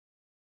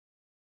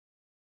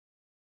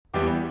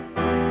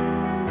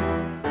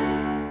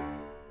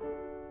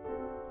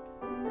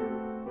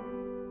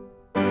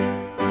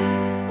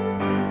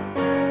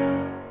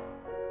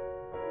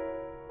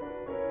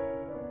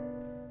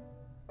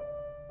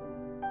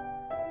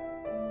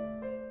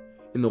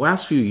In the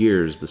last few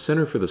years, the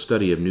Center for the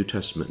Study of New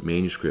Testament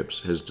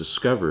Manuscripts has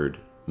discovered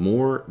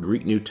more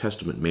Greek New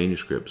Testament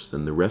manuscripts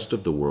than the rest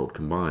of the world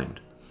combined.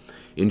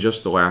 In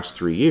just the last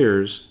 3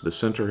 years, the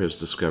center has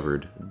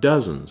discovered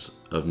dozens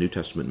of New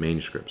Testament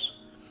manuscripts.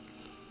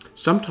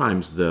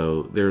 Sometimes,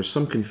 though, there is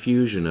some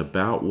confusion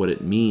about what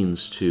it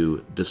means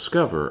to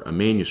discover a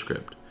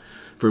manuscript.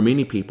 For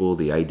many people,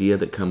 the idea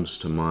that comes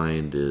to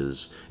mind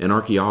is an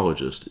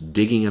archaeologist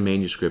digging a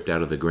manuscript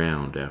out of the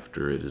ground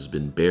after it has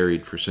been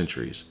buried for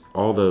centuries.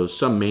 Although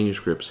some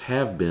manuscripts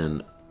have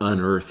been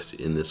unearthed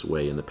in this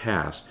way in the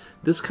past,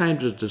 this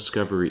kind of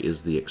discovery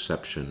is the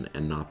exception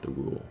and not the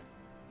rule.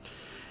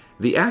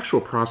 The actual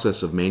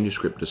process of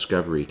manuscript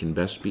discovery can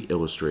best be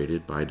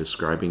illustrated by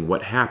describing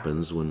what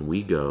happens when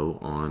we go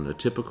on a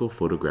typical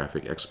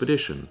photographic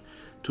expedition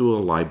to a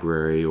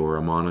library or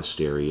a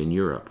monastery in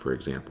Europe, for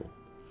example.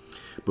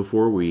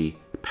 Before we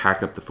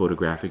pack up the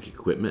photographic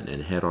equipment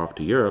and head off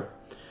to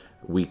Europe,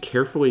 we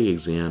carefully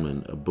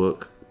examine a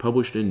book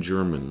published in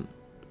German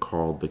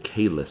called the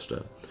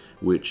K-Liste,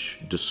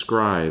 which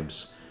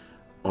describes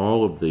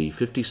all of the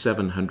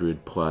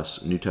 5,700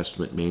 plus New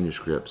Testament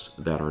manuscripts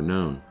that are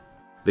known.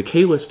 The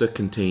K-Liste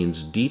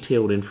contains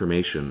detailed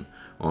information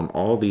on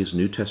all these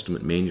New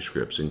Testament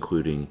manuscripts,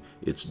 including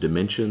its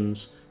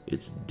dimensions,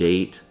 its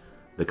date,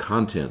 the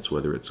contents,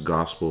 whether it's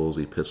Gospels,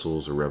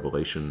 Epistles, or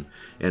Revelation,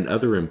 and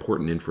other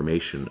important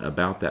information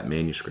about that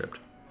manuscript.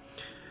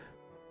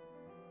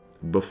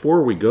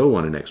 Before we go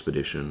on an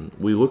expedition,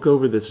 we look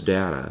over this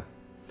data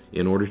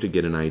in order to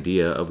get an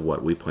idea of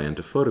what we plan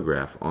to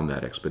photograph on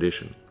that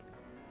expedition.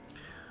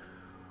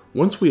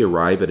 Once we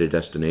arrive at a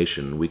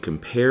destination, we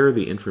compare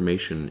the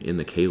information in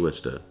the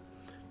K-Liste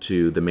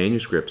to the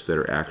manuscripts that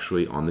are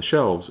actually on the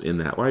shelves in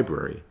that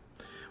library.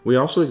 We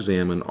also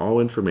examine all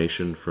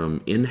information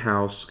from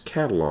in-house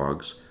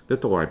catalogs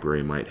that the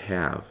library might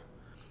have.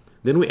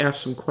 Then we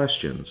ask some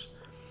questions.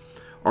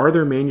 Are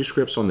there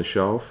manuscripts on the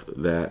shelf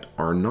that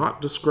are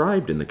not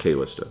described in the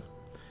K-Liste?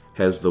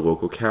 Has the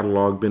local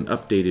catalog been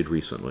updated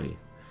recently?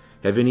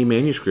 Have any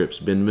manuscripts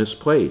been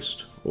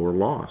misplaced or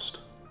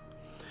lost?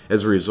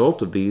 As a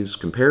result of these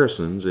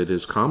comparisons, it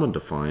is common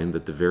to find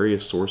that the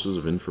various sources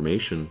of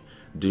information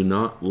do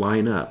not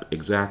line up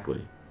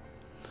exactly.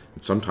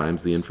 And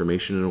sometimes the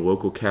information in a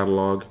local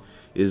catalog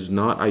is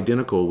not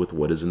identical with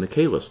what is in the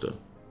K-Liste,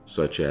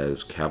 such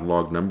as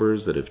catalog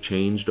numbers that have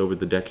changed over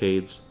the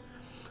decades,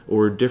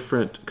 or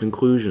different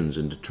conclusions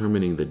in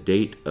determining the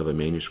date of a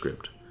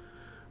manuscript.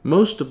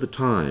 Most of the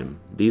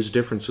time, these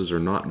differences are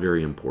not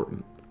very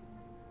important.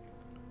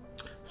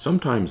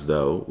 Sometimes,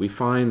 though, we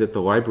find that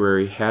the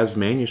library has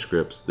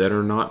manuscripts that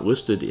are not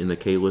listed in the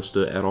K-Liste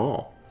at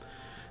all.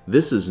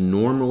 This is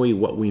normally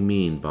what we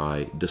mean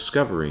by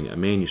discovering a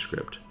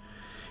manuscript.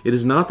 It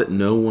is not that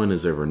no one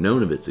has ever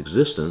known of its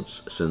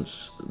existence,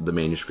 since the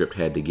manuscript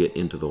had to get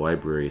into the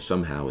library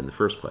somehow in the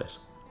first place.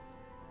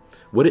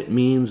 What it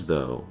means,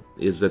 though,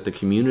 is that the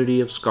community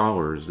of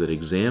scholars that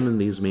examine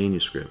these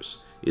manuscripts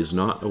is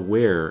not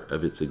aware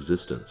of its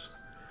existence.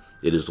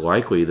 It is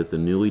likely that the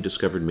newly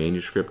discovered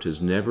manuscript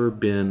has never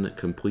been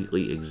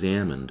completely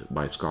examined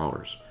by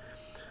scholars.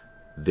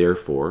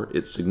 Therefore,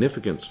 its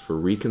significance for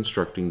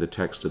reconstructing the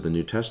text of the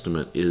New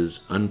Testament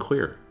is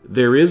unclear.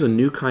 There is a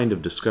new kind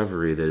of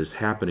discovery that is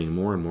happening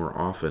more and more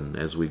often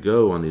as we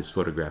go on these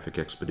photographic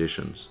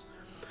expeditions.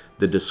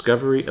 The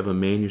discovery of a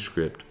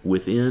manuscript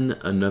within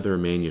another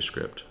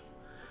manuscript.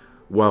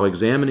 While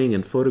examining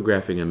and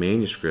photographing a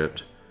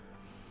manuscript,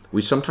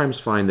 we sometimes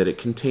find that it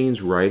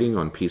contains writing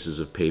on pieces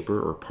of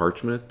paper or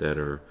parchment that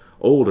are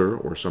older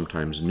or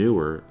sometimes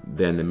newer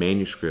than the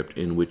manuscript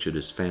in which it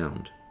is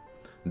found.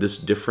 This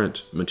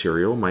different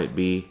material might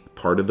be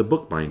part of the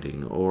book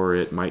binding, or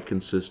it might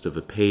consist of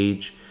a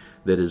page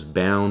that is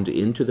bound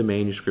into the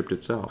manuscript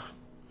itself.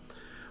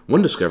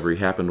 One discovery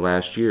happened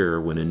last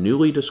year when a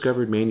newly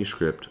discovered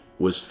manuscript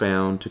was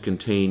found to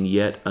contain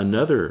yet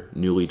another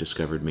newly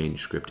discovered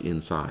manuscript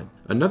inside.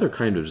 Another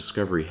kind of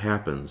discovery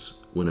happens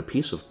when a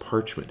piece of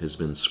parchment has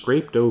been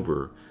scraped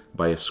over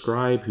by a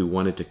scribe who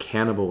wanted to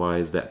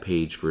cannibalize that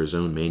page for his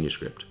own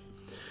manuscript.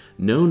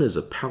 Known as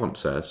a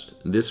palimpsest,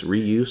 this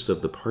reuse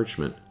of the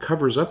parchment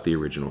covers up the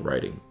original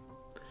writing.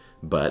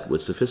 But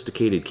with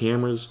sophisticated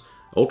cameras,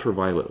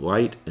 ultraviolet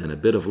light, and a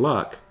bit of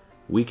luck,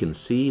 we can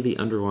see the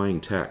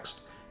underlying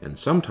text, and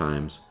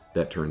sometimes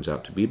that turns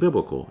out to be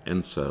biblical,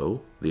 and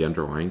so the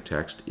underlying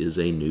text is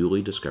a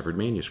newly discovered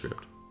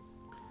manuscript.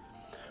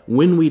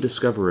 When we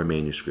discover a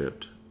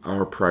manuscript,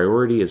 our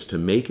priority is to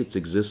make its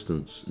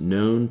existence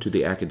known to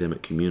the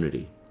academic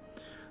community.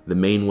 The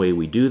main way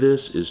we do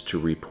this is to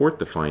report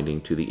the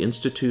finding to the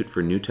Institute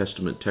for New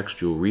Testament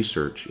Textual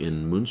Research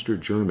in Münster,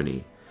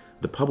 Germany,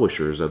 the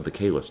publishers of the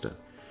K-Liste.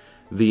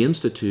 The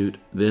Institute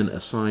then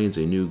assigns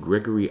a new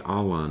Gregory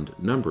Aland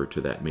number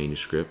to that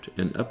manuscript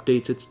and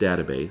updates its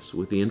database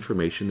with the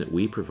information that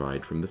we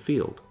provide from the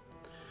field.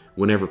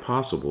 Whenever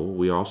possible,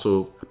 we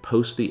also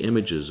post the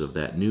images of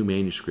that new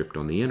manuscript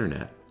on the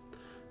internet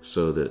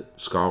so that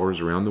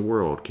scholars around the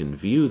world can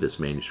view this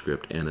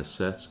manuscript and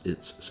assess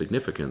its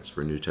significance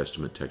for New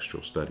Testament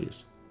textual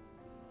studies.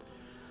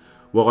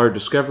 While our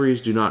discoveries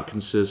do not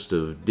consist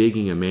of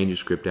digging a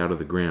manuscript out of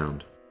the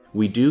ground,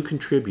 we do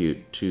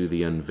contribute to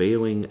the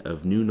unveiling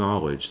of new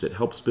knowledge that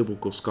helps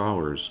biblical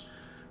scholars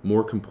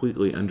more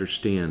completely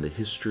understand the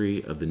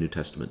history of the New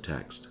Testament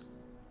text.